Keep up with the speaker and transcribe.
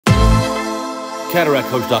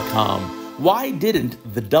CataractCoach.com. Why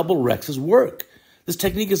didn't the double rhexis work? This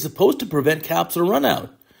technique is supposed to prevent capsular runout.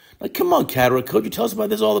 Like, come on, Cataract Coach, you tell us about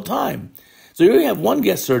this all the time. So here we have one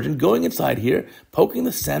guest surgeon going inside here, poking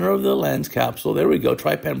the center of the lens capsule. There we go.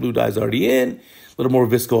 Trypan blue dye's already in. A little more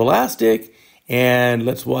viscoelastic. And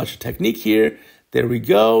let's watch the technique here. There we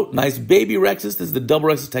go. Nice baby rhexis. This is the double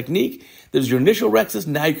rhexis technique. There's your initial rhexis.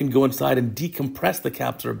 Now you can go inside and decompress the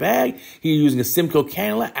capsular bag. Here you're using a Simcoe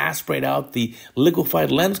cannula, aspirate out the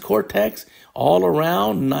liquefied lens cortex all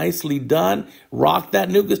around. Nicely done. Rock that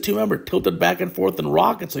nucleus too. Remember, tilt it back and forth and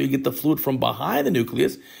rock it so you get the fluid from behind the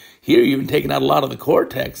nucleus. Here you've even taken out a lot of the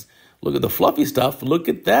cortex. Look at the fluffy stuff. Look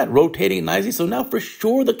at that, rotating it nicely. So now for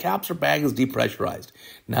sure the capsular bag is depressurized.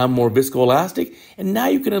 Now more viscoelastic, and now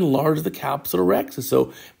you can enlarge the capsular rhexis.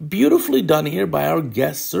 So beautifully done here by our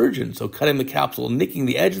guest surgeon. So cutting the capsule, nicking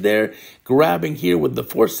the edge there, grabbing here with the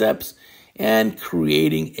forceps, and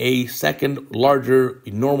creating a second larger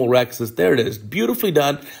normal rhexis. There it is. Beautifully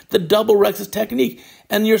done. The double rhexis technique.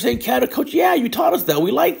 And you're saying, Cataract Coach, yeah, you taught us that.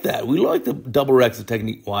 We like that. We like the double rhexis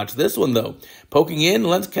technique. Watch this one, though. Poking in,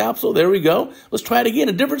 lens capsule. There we go. Let's try it again.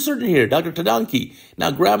 A different surgeon here, Dr. Tadanki.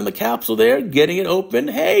 Now grabbing the capsule there, getting it open.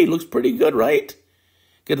 Hey, looks pretty good, right?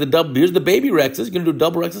 Get the double. Here's the baby rhexis. You're going to do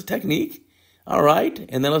double rhexis technique. All right.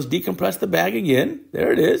 And then let's decompress the bag again.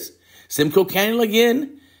 There it is. Simcoe cannula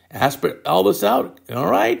again. Aspirate all this out.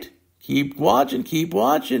 All right. Keep watching. Keep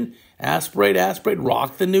watching. Aspirate, aspirate.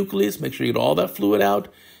 Rock the nucleus. Make sure you get all that fluid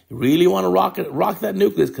out. You really want to rock that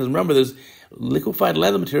nucleus because remember, there's liquefied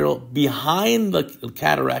lens material behind the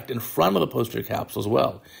cataract in front of the posterior capsule as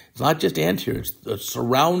well. It's not just anterior. It's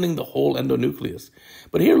surrounding the whole endonucleus.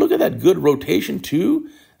 But here, look at that good rotation too.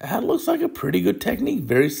 That looks like a pretty good technique.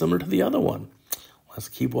 Very similar to the other one. Let's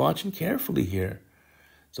keep watching carefully here.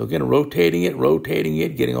 So again, rotating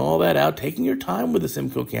it, getting all that out, taking your time with the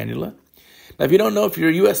Simcoe cannula. Now, if you don't know, if you're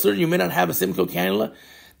a U.S. surgeon, you may not have a Simcoe cannula.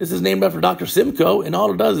 This is named after Dr. Simcoe, and all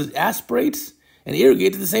it does is aspirates and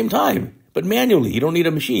irrigates at the same time, but manually. You don't need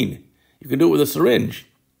a machine. You can do it with a syringe.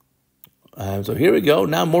 So here we go.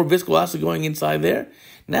 Now more viscoelastic going inside there.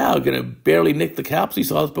 Now going to barely nick the capsule. You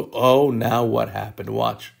saw this, but oh, now what happened?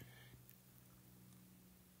 Watch.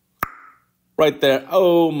 Right there.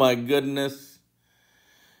 Oh, my goodness.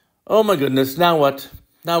 Oh, my goodness. Now what?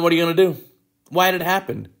 Now what are you going to do? Why did it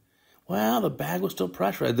happen? Well, the bag was still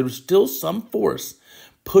pressurized. There was still some force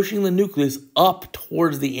pushing the nucleus up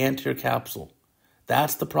towards the anterior capsule.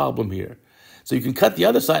 That's the problem here. So you can cut the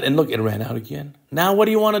other side, and look, it ran out again. Now what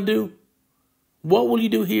do you want to do? What will you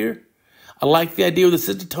do here? I like the idea of the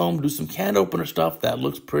cystotome. Do some can opener stuff. That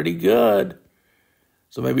looks pretty good.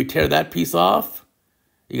 So maybe tear that piece off.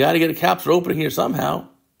 You got to get a capsular opening here somehow.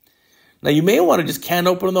 Now, you may want to just can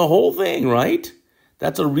open the whole thing, right?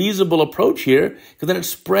 That's a reasonable approach here because then it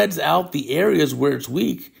spreads out the areas where it's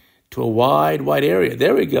weak to a wide area.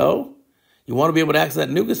 There we go. You want to be able to access that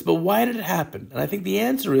nucleus, but why did it happen? And I think the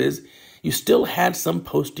answer is you still had some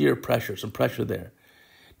posterior pressure, some pressure there.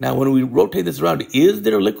 Now, when we rotate this around, is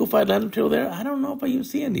there liquefied lens material there? I don't know if I even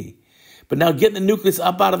see any. But now getting the nucleus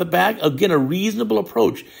up out of the bag, again, a reasonable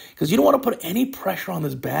approach because you don't want to put any pressure on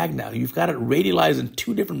this bag now. You've got it radialized in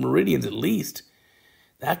 2 different meridians at least.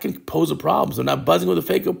 That can pose a problem. So now buzzing with a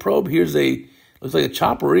phaco probe, here's looks like a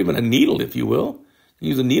chopper or even a needle, if you will. You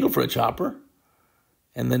use a needle for a chopper.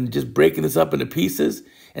 And then just breaking this up into pieces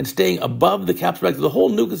and staying above the capsular bag. So the whole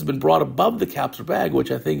nucleus has been brought above the capsular bag,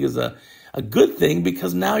 which I think is a good thing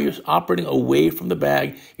because now you're operating away from the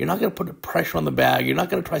bag. You're not going to put pressure on the bag. You're not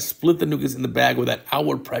going to try to split the nucleus in the bag with that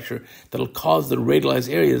outward pressure that'll cause the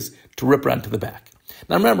radialized areas to rip around to the back.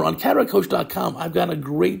 Now remember, on CataractCoach.com, I've got a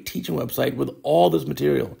great teaching website with all this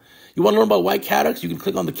material. You want to learn about white cataracts? You can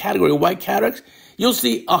click on the category white cataracts. You'll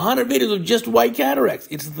see 100 videos of just white cataracts.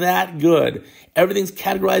 It's that good. Everything's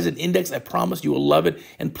categorized and indexed. I promise you will love it.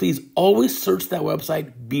 And please always search that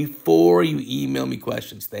website before you email me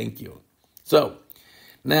questions. Thank you. So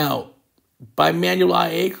now, by manual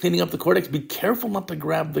IA, cleaning up the cortex, be careful not to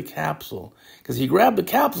grab the capsule. Because if you grab the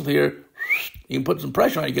capsule here, you can put some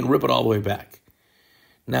pressure on it, you can rip it all the way back.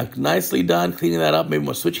 Now, nicely done, cleaning that up. Maybe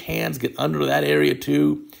we'll switch hands, get under that area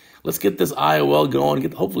too. Let's get this IOL going,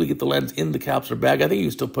 hopefully get the lens in the capsular bag. I think you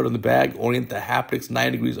can still put it in the bag, orient the haptics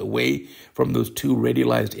 9 degrees away from those 2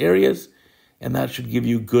 radialized areas. And that should give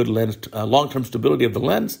you good lens, long-term stability of the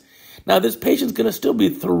lens. Now, this patient's going to still be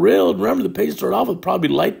thrilled. Remember, the patient started off with probably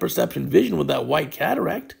light perception vision with that white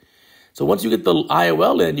cataract. So once you get the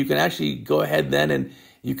IOL in, you can actually go ahead then and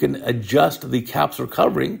you can adjust the capsular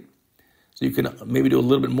covering. So you can maybe do a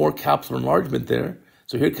little bit more capsular enlargement there.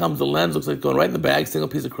 So here comes the lens. Looks like it's going right in the bag. Single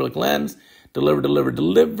piece acrylic lens.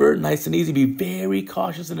 Deliver. Nice and easy. Be very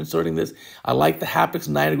cautious in inserting this. I like the haptics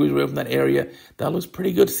 9 degrees away from that area. That looks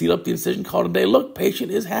pretty good. Seal up the incision. Call it a day. Look,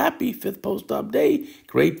 patient is happy. 5th post-op day.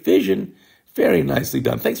 Great vision. Very nicely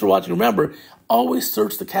done. Thanks for watching. Remember, always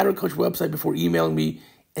search the Cataract Coach website before emailing me,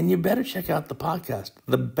 and you better check out the podcast,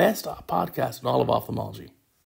 the best podcast in all of ophthalmology.